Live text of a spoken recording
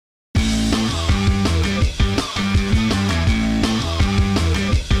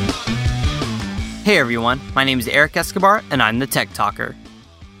Hey everyone, my name is Eric Escobar and I'm the Tech Talker.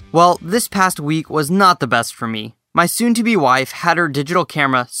 Well, this past week was not the best for me. My soon-to-be wife had her digital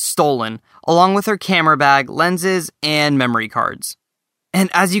camera stolen, along with her camera bag, lenses, and memory cards. And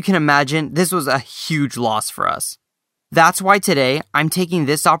as you can imagine, this was a huge loss for us. That's why today, I'm taking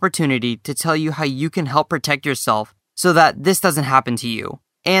this opportunity to tell you how you can help protect yourself so that this doesn't happen to you,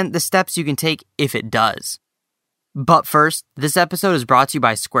 and the steps you can take if it does. But first, this episode is brought to you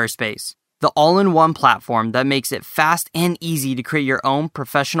by Squarespace, the all-in-one platform that makes it fast and easy to create your own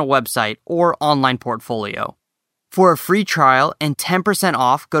professional website or online portfolio. For a free trial and 10%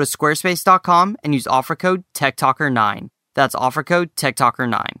 off, go to squarespace.com and use offer code TechTalker9. That's offer code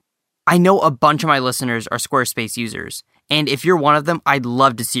TechTalker9. I know a bunch of my listeners are Squarespace users, and if you're one of them, I'd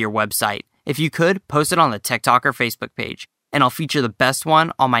love to see your website. If you could, post it on the Tech Talker Facebook page, and I'll feature the best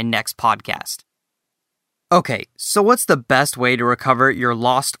one on my next podcast. Okay, so what's the best way to recover your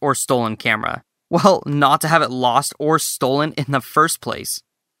lost or stolen camera? Well, not to have it lost or stolen in the first place.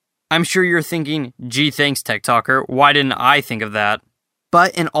 I'm sure you're thinking, gee, thanks, Tech Talker, why didn't I think of that?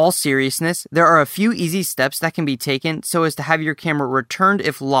 But in all seriousness, there are a few easy steps that can be taken so as to have your camera returned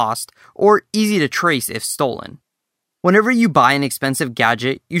if lost or easy to trace if stolen. Whenever you buy an expensive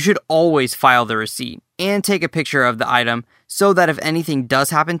gadget, you should always file the receipt and take a picture of the item so that if anything does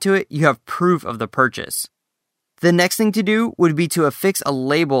happen to it, you have proof of the purchase. The next thing to do would be to affix a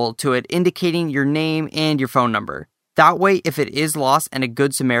label to it indicating your name and your phone number. That way, if it is lost and a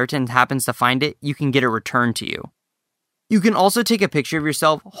good Samaritan happens to find it, you can get it returned to you. You can also take a picture of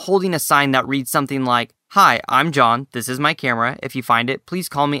yourself holding a sign that reads something like, "Hi, I'm John, this is my camera. If you find it, please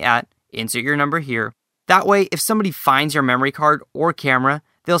call me at, insert your number here." That way, if somebody finds your memory card or camera,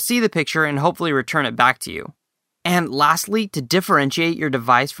 they'll see the picture and hopefully return it back to you. And lastly, to differentiate your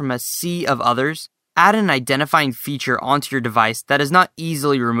device from a sea of others, add an identifying feature onto your device that is not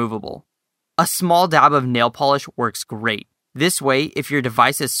easily removable. A small dab of nail polish works great. This way, if your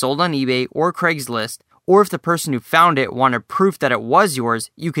device is sold on eBay or Craigslist, or if the person who found it wanted proof that it was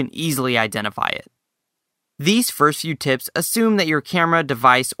yours, you can easily identify it. These first few tips assume that your camera,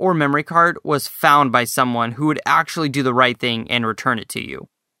 device, or memory card was found by someone who would actually do the right thing and return it to you.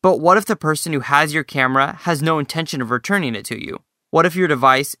 But what if the person who has your camera has no intention of returning it to you? What if your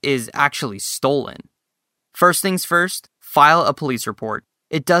device is actually stolen? First things first, file a police report.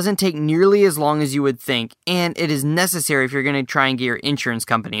 It doesn't take nearly as long as you would think, and it is necessary if you're going to try and get your insurance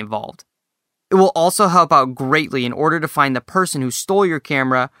company involved. It will also help out greatly in order to find the person who stole your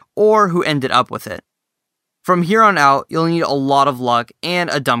camera or who ended up with it. From here on out, you'll need a lot of luck and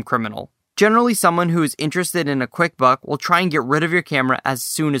a dumb criminal. Generally, someone who is interested in a quick buck will try and get rid of your camera as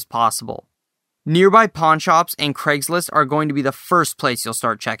soon as possible. Nearby pawn shops and Craigslist are going to be the first place you'll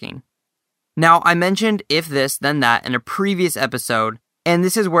start checking. Now, I mentioned if this, then that in a previous episode, and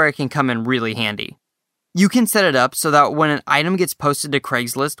this is where it can come in really handy. You can set it up so that when an item gets posted to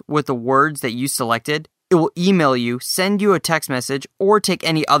Craigslist with the words that you selected, it will email you, send you a text message, or take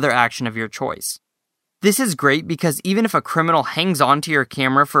any other action of your choice. This is great because even if a criminal hangs on to your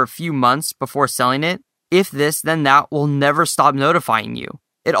camera for a few months before selling it, if this, then that will never stop notifying you.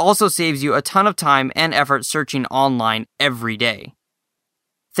 It also saves you a ton of time and effort searching online every day.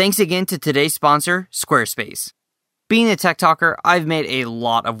 Thanks again to today's sponsor, Squarespace. Being a tech talker, I've made a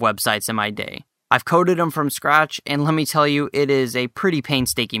lot of websites in my day. I've coded them from scratch, and let me tell you, it is a pretty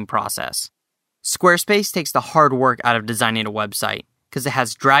painstaking process. Squarespace takes the hard work out of designing a website, because it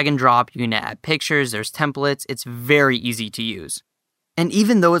has drag and drop, you can add pictures, there's templates, it's very easy to use. And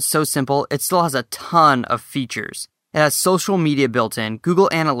even though it's so simple, it still has a ton of features. It has social media built in, Google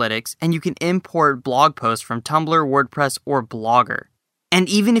Analytics, and you can import blog posts from Tumblr, WordPress, or Blogger. And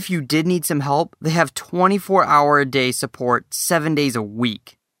even if you did need some help, they have 24-hour-a-day support 7 days a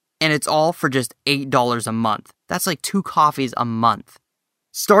week. And it's all for just $8 a month. That's like 2 coffees a month.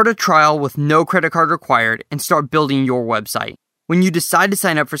 Start a trial with no credit card required and start building your website. When you decide to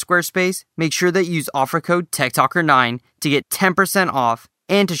sign up for Squarespace, make sure that you use offer code TechTalker9 to get 10% off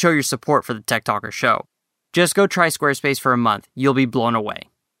and to show your support for the Tech Talker show. Just go try Squarespace for a month. You'll be blown away.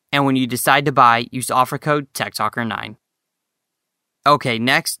 And when you decide to buy, use offer code TechTalker9. Okay,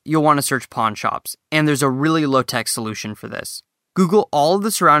 next, you'll want to search pawn shops, and there's a really low-tech solution for this. Google all of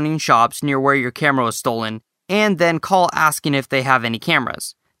the surrounding shops near where your camera was stolen, and then call asking if they have any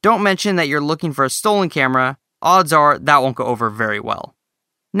cameras. Don't mention that you're looking for a stolen camera. Odds are that won't go over very well.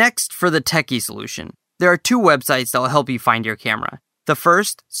 Next, for the techie solution. There are 2 websites that will help you find your camera. The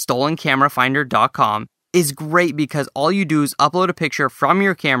first, stolencamerafinder.com, is great because all you do is upload a picture from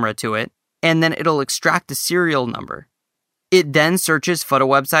your camera to it, and then it'll extract the serial number. It then searches photo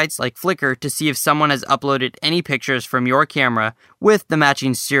websites like Flickr to see if someone has uploaded any pictures from your camera with the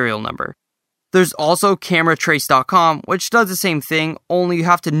matching serial number. There's also cameratrace.com, which does the same thing, only you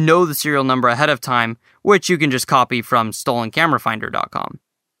have to know the serial number ahead of time, which you can just copy from stolencamerafinder.com.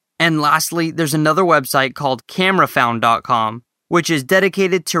 And lastly, there's another website called camerafound.com, which is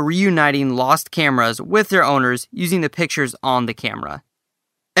dedicated to reuniting lost cameras with their owners using the pictures on the camera.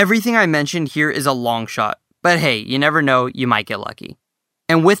 Everything I mentioned here is a long shot, but hey, you never know, you might get lucky.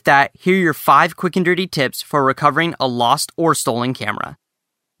 And with that, here are your 5 quick and dirty tips for recovering a lost or stolen camera.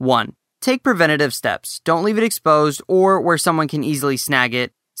 1. Take preventative steps. Don't leave it exposed or where someone can easily snag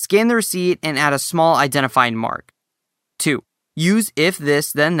it. Scan the receipt and add a small identifying mark. 2. Use If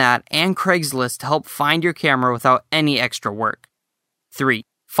This Then That and Craigslist to help find your camera without any extra work. 3.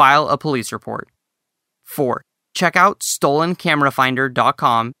 File a police report. 4. Check out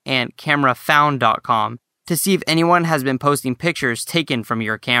stolencamerafinder.com and camerafound.com to see if anyone has been posting pictures taken from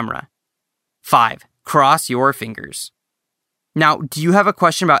your camera. 5. Cross your fingers. Now, do you have a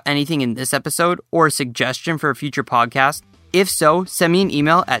question about anything in this episode or a suggestion for a future podcast? If so, send me an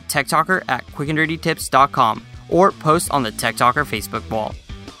email at techtalker@quickanddirtytips.com or post on the Tech Talker Facebook wall.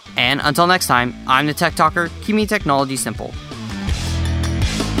 And until next time, I'm the Tech Talker, keeping technology simple.